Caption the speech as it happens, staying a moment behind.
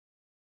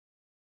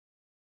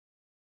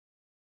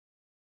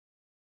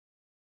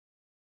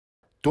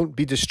Don't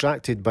be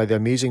distracted by the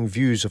amazing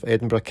views of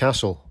Edinburgh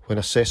Castle when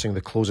assessing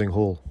the closing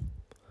hole.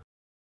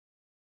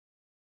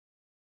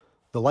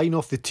 The line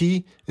off the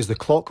tee is the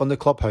clock on the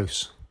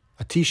clubhouse.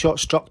 A tee shot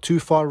struck too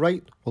far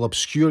right will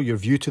obscure your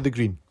view to the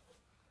green.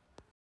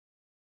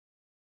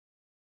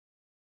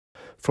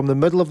 From the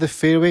middle of the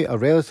fairway, a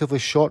relatively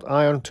short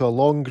iron to a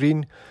long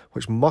green,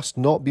 which must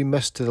not be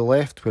missed to the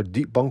left where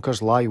deep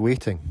bunkers lie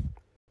waiting.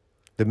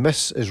 The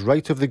miss is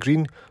right of the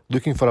green,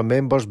 looking for a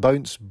member's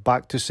bounce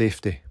back to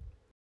safety.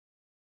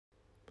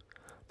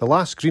 The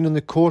last green on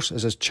the course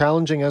is as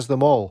challenging as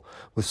them all,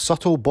 with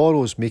subtle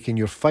borrows making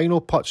your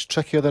final putts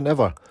trickier than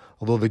ever,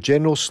 although the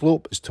general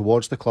slope is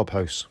towards the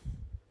clubhouse.